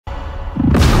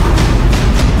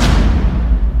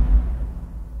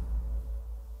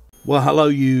Well, hello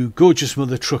you gorgeous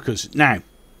mother truckers. Now,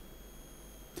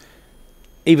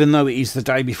 even though it is the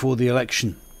day before the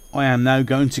election, I am now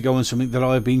going to go on something that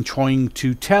I've been trying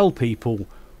to tell people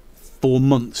for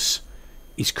months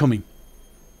is coming.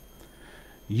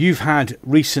 You've had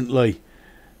recently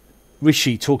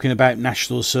Rishi talking about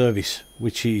national service,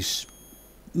 which is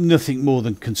nothing more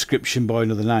than conscription by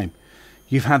another name.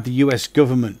 You've had the US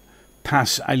government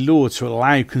pass a law to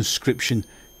allow conscription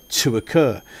to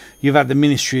occur. You've had the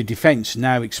Ministry of Defence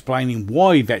now explaining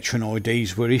why veteran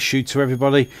IDs were issued to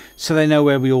everybody so they know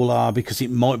where we all are, because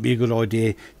it might be a good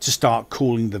idea to start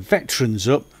calling the veterans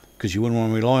up, because you wouldn't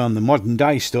want to rely on the modern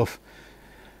day stuff.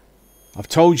 I've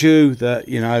told you that,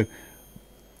 you know,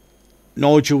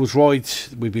 Nigel was right.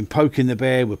 We've been poking the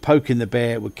bear,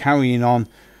 we're carrying on.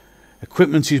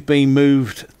 Equipment is being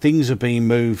moved, things are being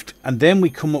moved, and then we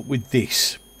come up with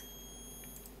this.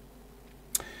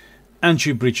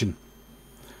 Andrew Bridgen.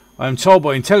 I am told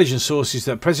by intelligence sources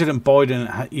that President Biden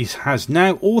has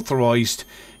now authorised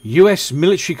US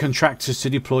military contractors to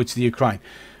deploy to the Ukraine.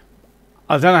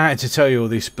 I don't know how to tell you all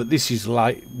this, but this is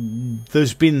like,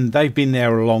 they've been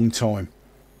there a long time.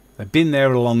 They've been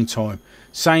there a long time.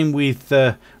 Same with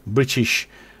British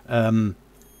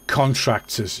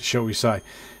contractors, shall we say.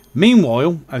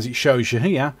 Meanwhile, as it shows you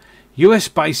here, US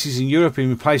bases in Europe have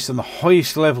been placed on the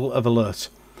highest level of alert.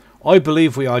 I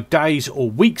believe we are days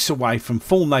or weeks away from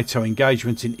full NATO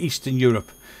engagement in Eastern Europe.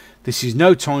 This is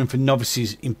no time for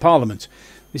novices in Parliament.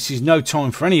 This is no time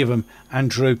for any of them,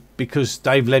 Andrew, because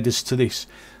they've led us to this.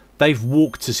 They've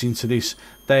walked us into this.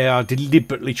 They are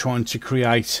deliberately trying to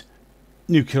create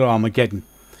nuclear Armageddon.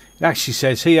 It actually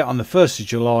says here on the 1st of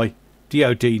July,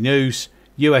 DOD News,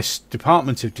 US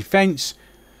Department of Defence,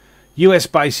 US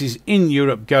bases in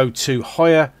Europe go to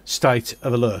higher state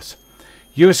of alert.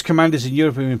 US commanders in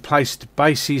Europe have been placed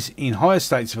bases in higher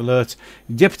states of alert,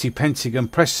 Deputy Pentagon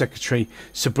Press Secretary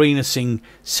Sabrina Singh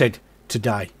said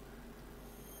today.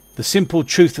 The simple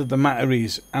truth of the matter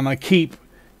is, and I keep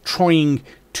trying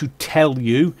to tell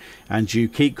you, and you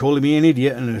keep calling me an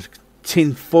idiot and a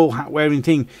tin foil hat wearing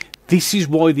thing, this is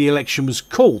why the election was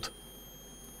called.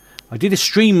 I did a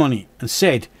stream on it and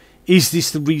said, is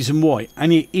this the reason why?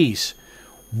 And it is.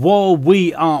 While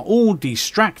we are all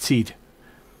distracted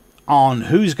on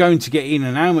who's going to get in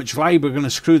and how much Labour are going to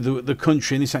screw the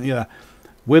country and this and the other,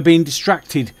 we're being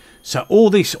distracted. So all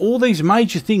these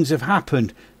major things have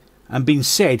happened and been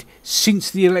said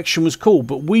since the election was called,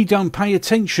 but we don't pay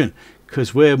attention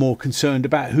because we're more concerned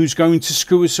about who's going to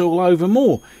screw us all over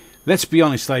more. Let's be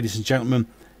honest, ladies and gentlemen,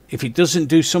 if it doesn't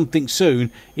do something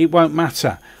soon, it won't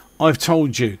matter. I've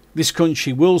told you, this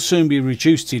country will soon be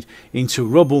reduced into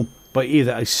rubble by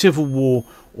either a civil war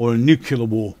or a nuclear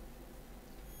war.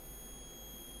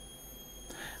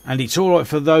 And it's all right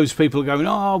for those people going,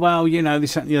 oh, well, you know,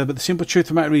 this, that, and the other. But the simple truth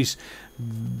of the matter is,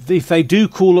 if they do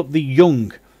call up the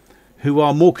young, who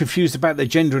are more confused about their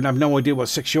gender and have no idea what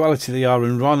sexuality they are,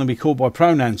 and rather than be called by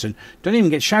pronouns and don't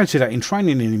even get shouted at in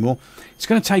training anymore, it's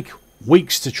going to take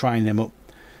weeks to train them up.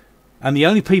 And the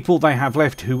only people they have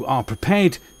left who are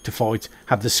prepared to fight,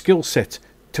 have the skill set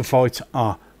to fight,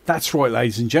 are, that's right,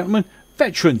 ladies and gentlemen,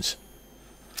 veterans.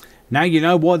 Now you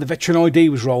know why the veteran ID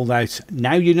was rolled out.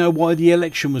 Now you know why the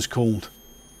election was called.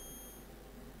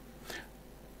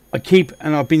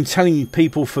 I've been telling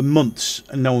people for months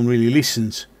and no one really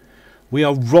listens. We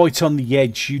are right on the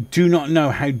edge. You do not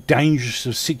know how dangerous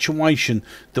a situation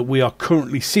that we are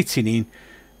currently sitting in,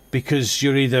 because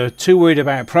you're either too worried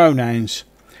about pronouns,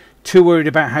 too worried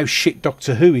about how shit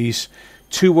Doctor Who is,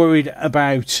 too worried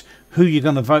about who you're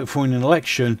going to vote for in an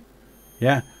election,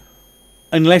 yeah?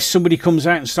 Unless somebody comes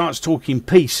out and starts talking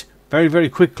peace very, very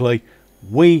quickly,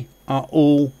 we are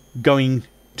all going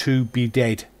to be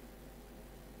dead.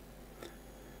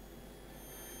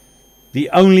 The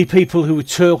only people who are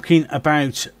talking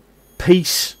about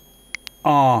peace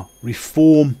are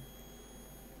reform.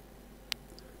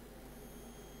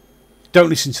 Don't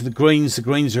listen to the Greens. The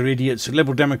Greens are idiots. The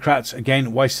Liberal Democrats,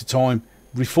 again, waste of time.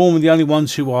 Reform are the only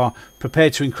ones who are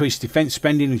prepared to increase defence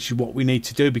spending, which is what we need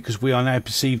to do because we are now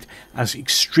perceived as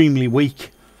extremely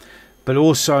weak. But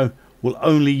also will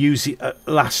only use it at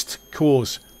last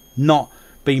cause, not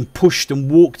being pushed and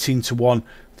walked into one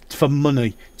for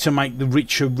money to make the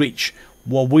richer rich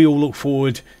while we all look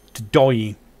forward to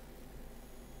dying.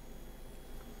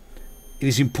 It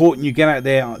is important you get out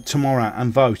there tomorrow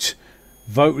and vote.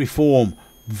 Vote reform.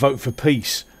 Vote for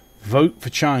peace. Vote for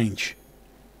change.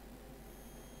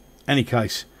 Any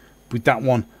case, with that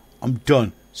one, I'm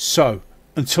done. So,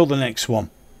 until the next one.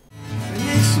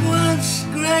 This once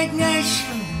great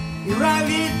nation, you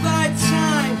rallied